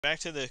Back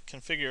to the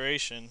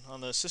configuration on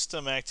the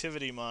system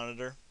activity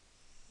monitor.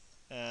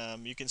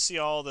 You can see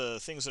all the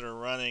things that are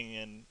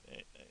running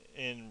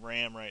in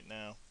RAM right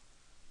now.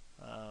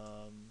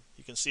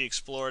 You can see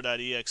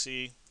explorer.exe.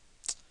 You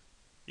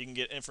can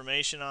get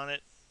information on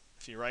it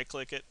if you right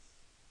click it.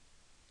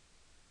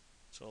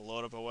 So it'll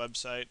load up a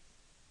website.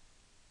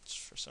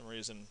 For some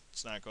reason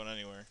it's not going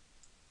anywhere.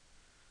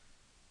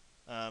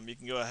 You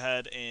can go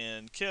ahead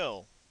and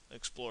kill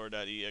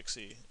explorer.exe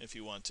if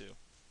you want to.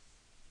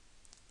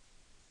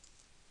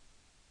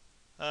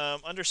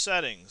 Under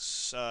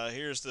settings,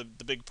 here's the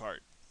big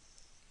part.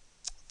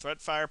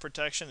 Threatfire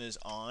protection is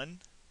on.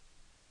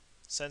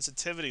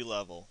 Sensitivity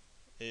level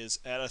is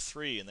at a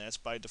 3, and that's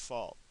by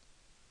default.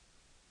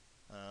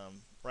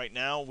 Right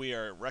now we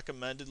are at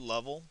recommended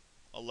level.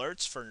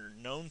 Alerts for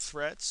known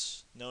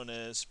threats, known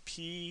as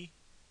PUAs,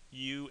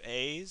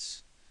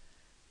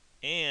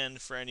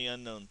 and for any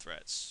unknown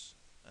threats.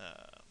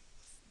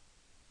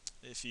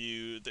 If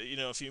you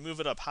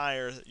move it up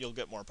higher, you'll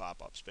get more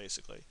pop-ups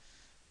basically,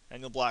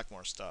 and you'll block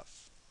more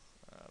stuff.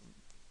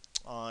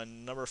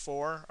 On number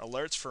 4,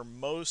 alerts for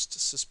most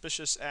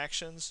suspicious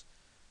actions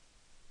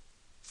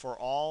for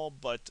all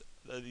but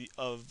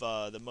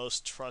the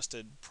most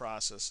trusted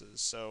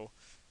processes. So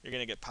you're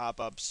going to get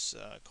pop-ups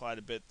quite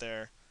a bit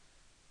there,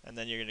 and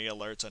then you're going to get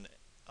alerts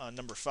on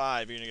number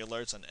 5. You're going to get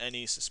alerts on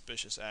any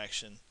suspicious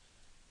action.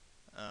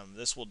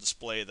 This will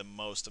display the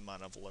most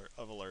amount of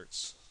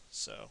alerts.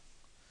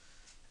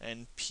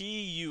 And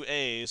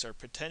PUAs are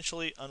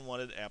potentially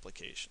unwanted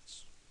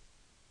applications.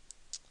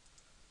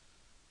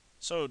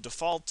 So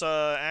default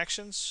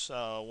actions,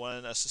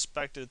 when a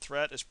suspected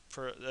threat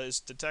is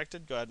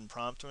detected, go ahead and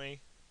prompt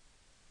me.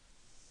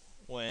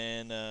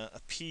 When a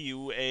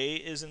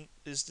PUA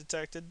is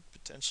detected,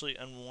 potentially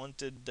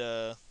unwanted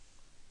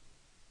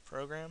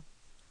program,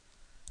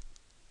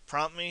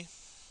 prompt me.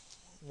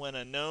 When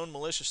a known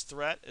malicious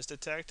threat is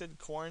detected,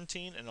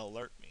 quarantine and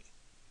alert me.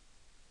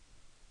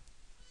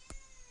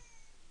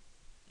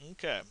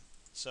 Okay,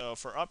 so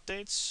for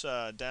updates,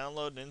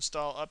 download and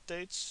install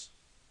updates.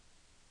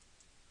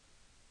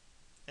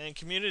 And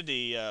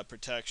community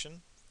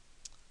protection,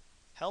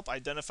 help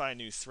identify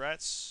new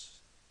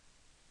threats.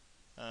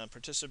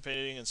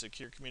 Participating in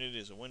secure community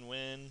is a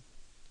win-win.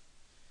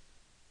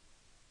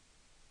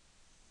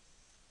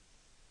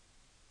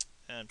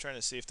 And I'm trying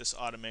to see if this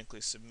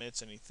automatically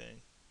submits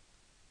anything.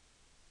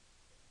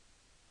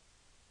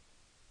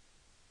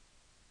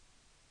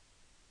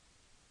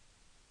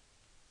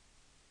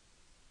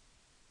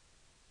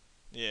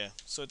 Yeah,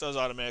 so it does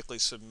automatically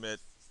submit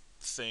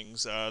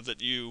things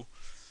that you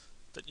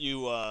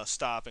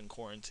stop in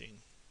quarantine.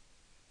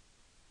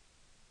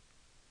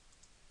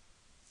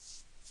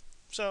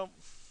 So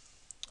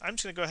I'm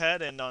just going to go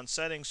ahead and on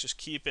settings just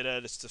keep it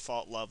at its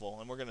default level,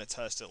 and we're going to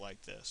test it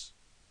like this.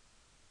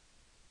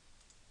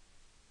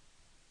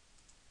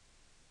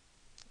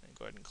 And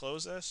go ahead and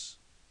close this.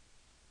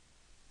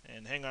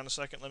 And hang on a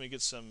second, let me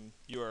get some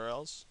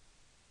URLs.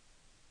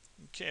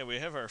 Okay, we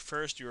have our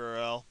first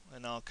URL,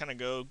 and I'll kind of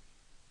go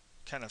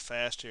kind of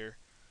fast here.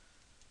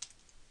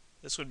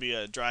 This would be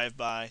a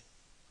drive-by.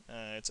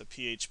 It's a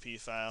PHP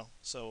file,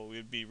 so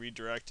we'd be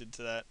redirected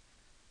to that.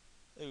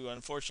 Ooh,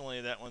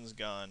 unfortunately that one's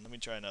gone. Let me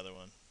try another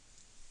one.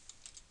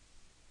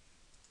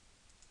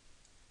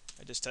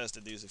 I just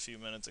tested these a few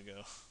minutes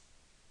ago.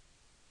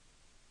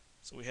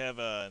 So we have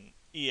an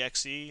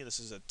exe. This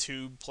is a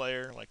tube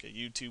player, like a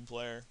YouTube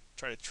player.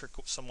 Try to trick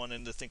someone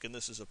into thinking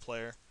this is a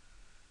player.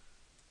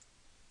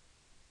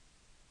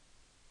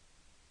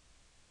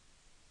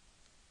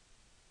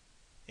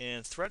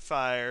 And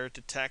Threatfire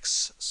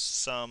detects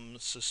some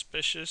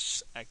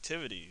suspicious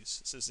activities.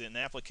 It says an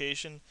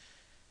application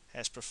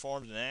has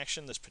performed an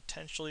action that's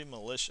potentially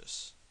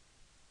malicious.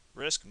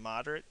 Risk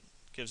moderate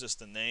gives us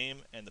the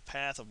name and the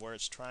path of where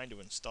it's trying to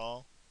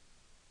install.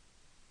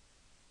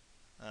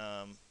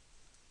 If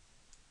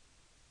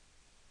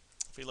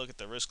we look at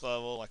the risk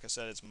level, like I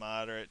said, it's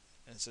moderate.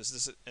 And it says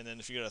this, and then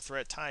if you go to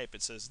threat type,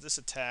 it says this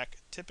attack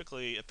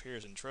typically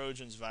appears in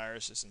Trojans,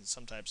 viruses, and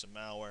some types of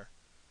malware.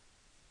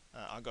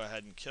 I'll go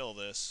ahead and kill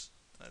this,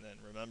 and then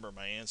remember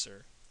my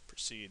answer.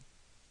 Proceed.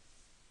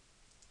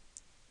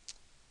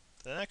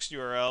 The next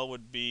URL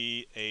would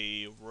be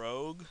a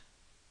rogue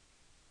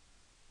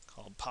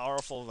called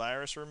Powerful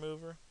Virus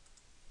Remover.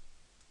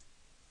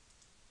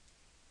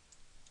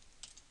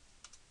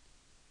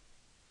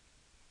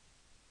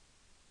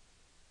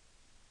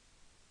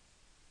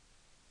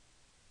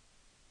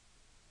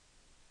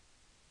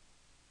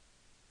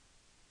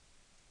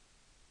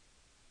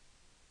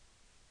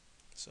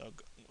 So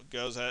it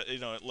goes,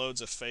 it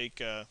loads a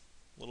fake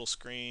little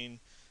screen,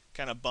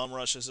 kind of bum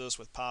rushes us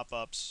with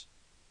pop-ups.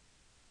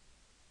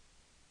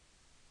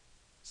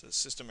 It says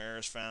system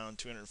errors found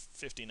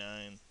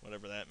 259,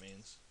 whatever that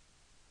means.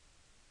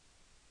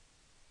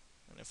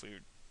 And if we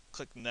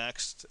click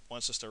next, it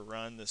wants us to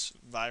run this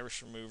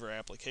virus remover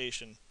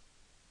application.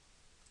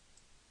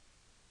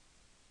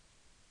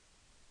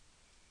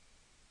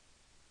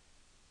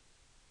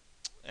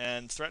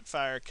 And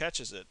Threatfire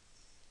catches it.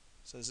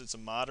 Says it's a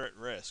moderate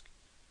risk.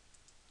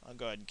 I'll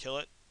go ahead and kill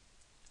it.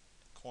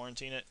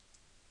 quarantine it,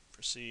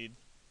 proceed,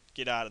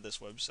 get out of this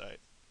website.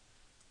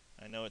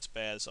 I know it's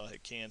bad, so I'll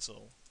hit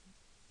cancel.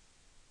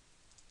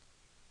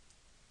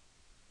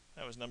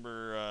 That was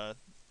number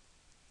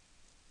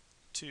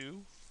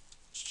 2.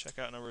 Let's check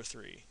out number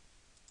 3.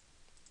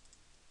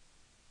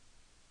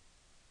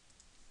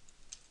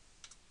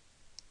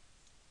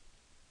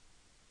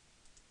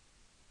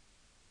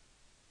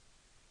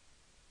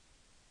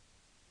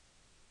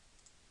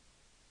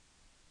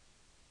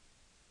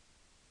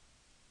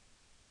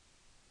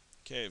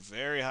 Okay,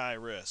 very high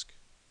risk.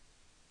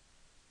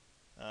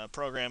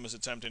 Program is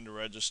attempting to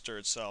register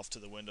itself to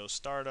the Windows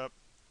startup.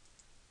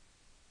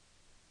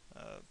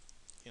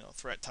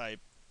 Threat type.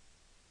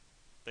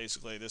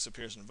 Basically, this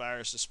appears in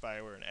viruses,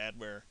 spyware, and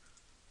adware.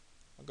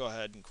 I'll go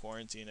ahead and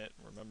quarantine it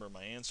and remember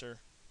my answer.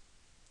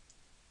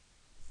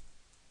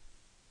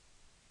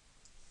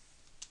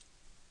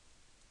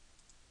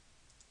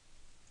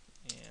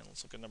 And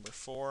let's look at number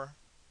 4.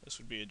 This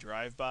would be a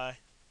drive-by.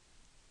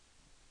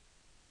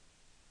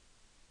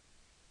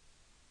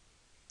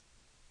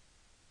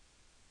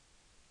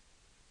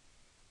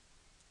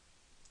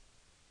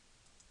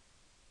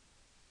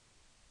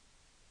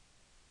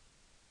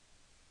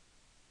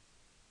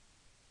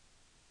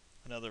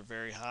 Another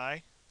very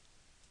high.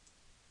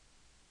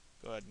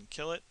 Go ahead and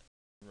kill it.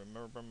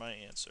 Remember my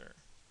answer.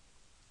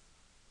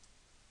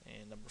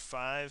 And number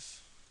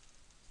 5.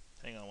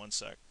 Hang on one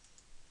sec.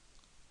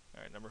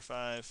 Alright, number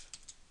 5.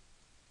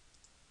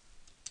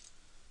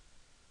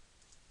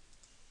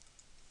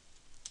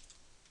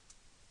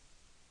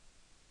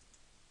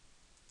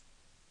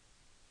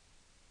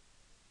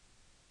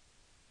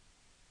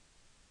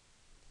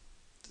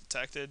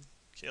 Detected.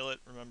 Kill it.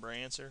 Remember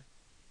answer.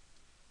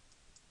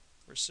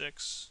 Number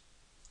 6.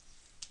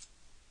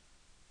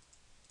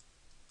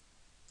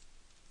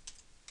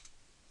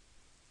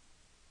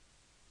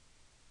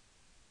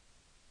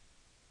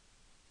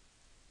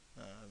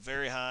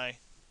 Very high.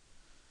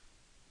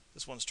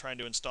 This one's trying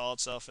to install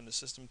itself into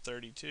System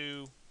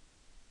 32.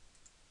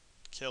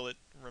 Kill it.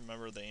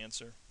 Remember the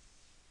answer.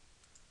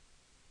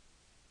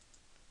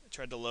 I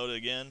tried to load it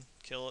again.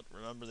 Kill it.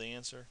 Remember the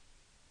answer.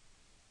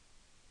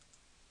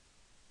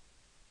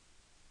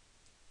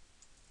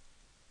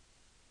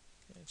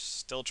 Okay, it's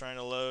still trying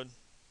to load.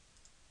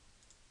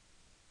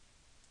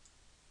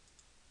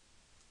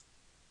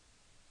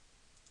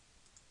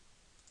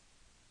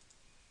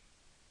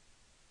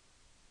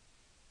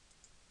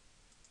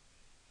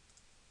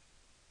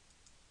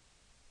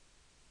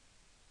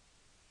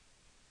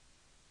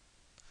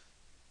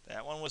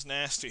 That one was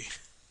nasty.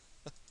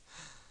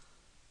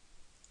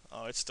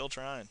 Oh, it's still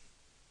trying.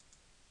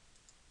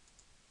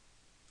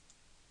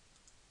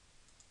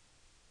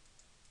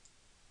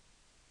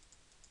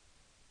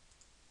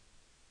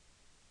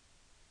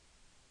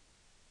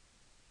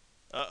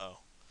 Uh-oh.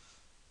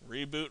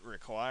 Reboot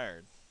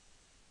required.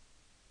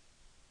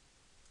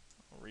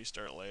 I'll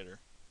restart later.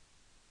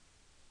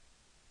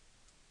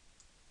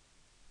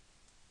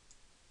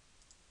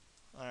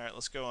 Alright,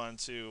 let's go on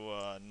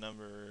to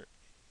number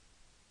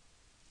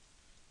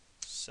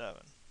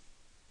 7.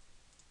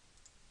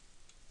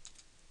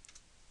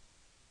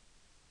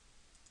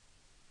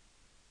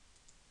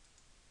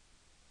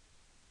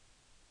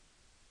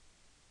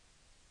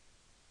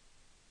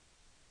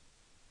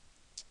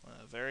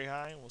 Very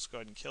high. Let's go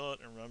ahead and kill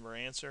it and remember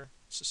answer.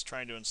 It's just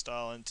trying to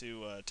install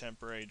into a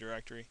temporary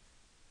directory.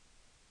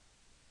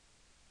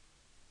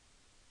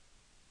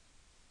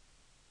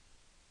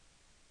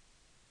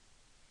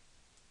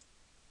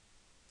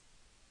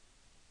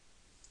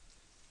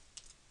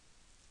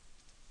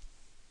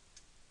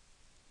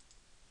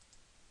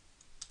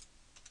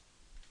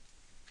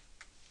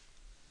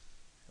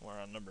 And we're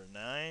on number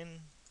 9,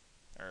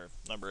 or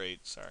number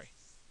 8, sorry.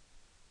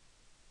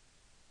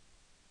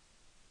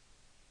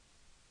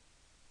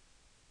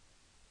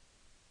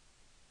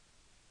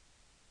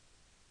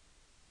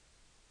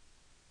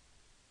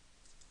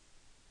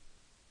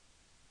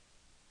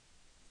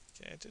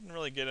 Okay, I didn't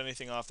really get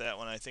anything off that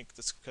one. I think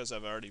that's because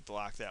I've already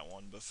blocked that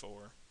one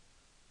before.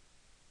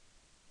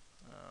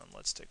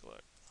 Let's take a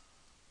look.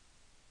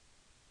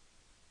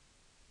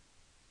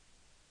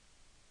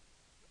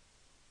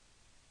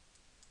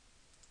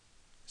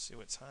 See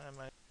what time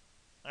I...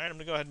 Alright, I'm going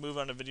to go ahead and move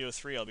on to video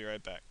 3. I'll be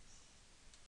right back.